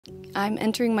I'm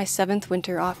entering my 7th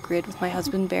winter off-grid with my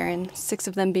husband Barron, 6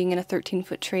 of them being in a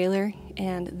 13-foot trailer,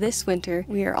 and this winter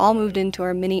we are all moved into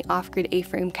our mini off-grid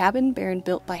A-frame cabin Barron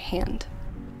built by hand.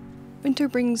 Winter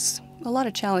brings a lot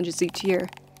of challenges each year.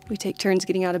 We take turns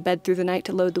getting out of bed through the night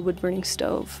to load the wood-burning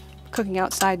stove, cooking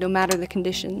outside no matter the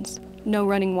conditions, no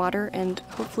running water and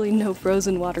hopefully no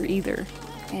frozen water either,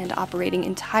 and operating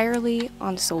entirely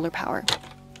on solar power.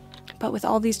 But with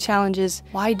all these challenges,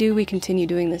 why do we continue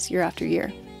doing this year after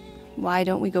year? Why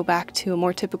don't we go back to a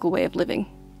more typical way of living?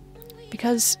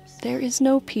 Because there is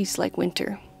no peace like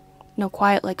winter, no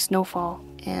quiet like snowfall,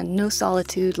 and no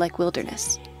solitude like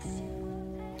wilderness.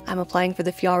 I'm applying for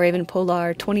the Fjallraven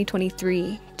Polar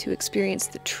 2023 to experience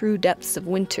the true depths of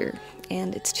winter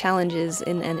and its challenges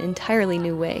in an entirely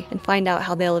new way and find out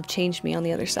how they'll have changed me on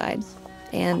the other side.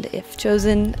 And if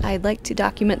chosen, I'd like to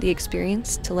document the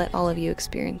experience to let all of you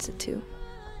experience it too.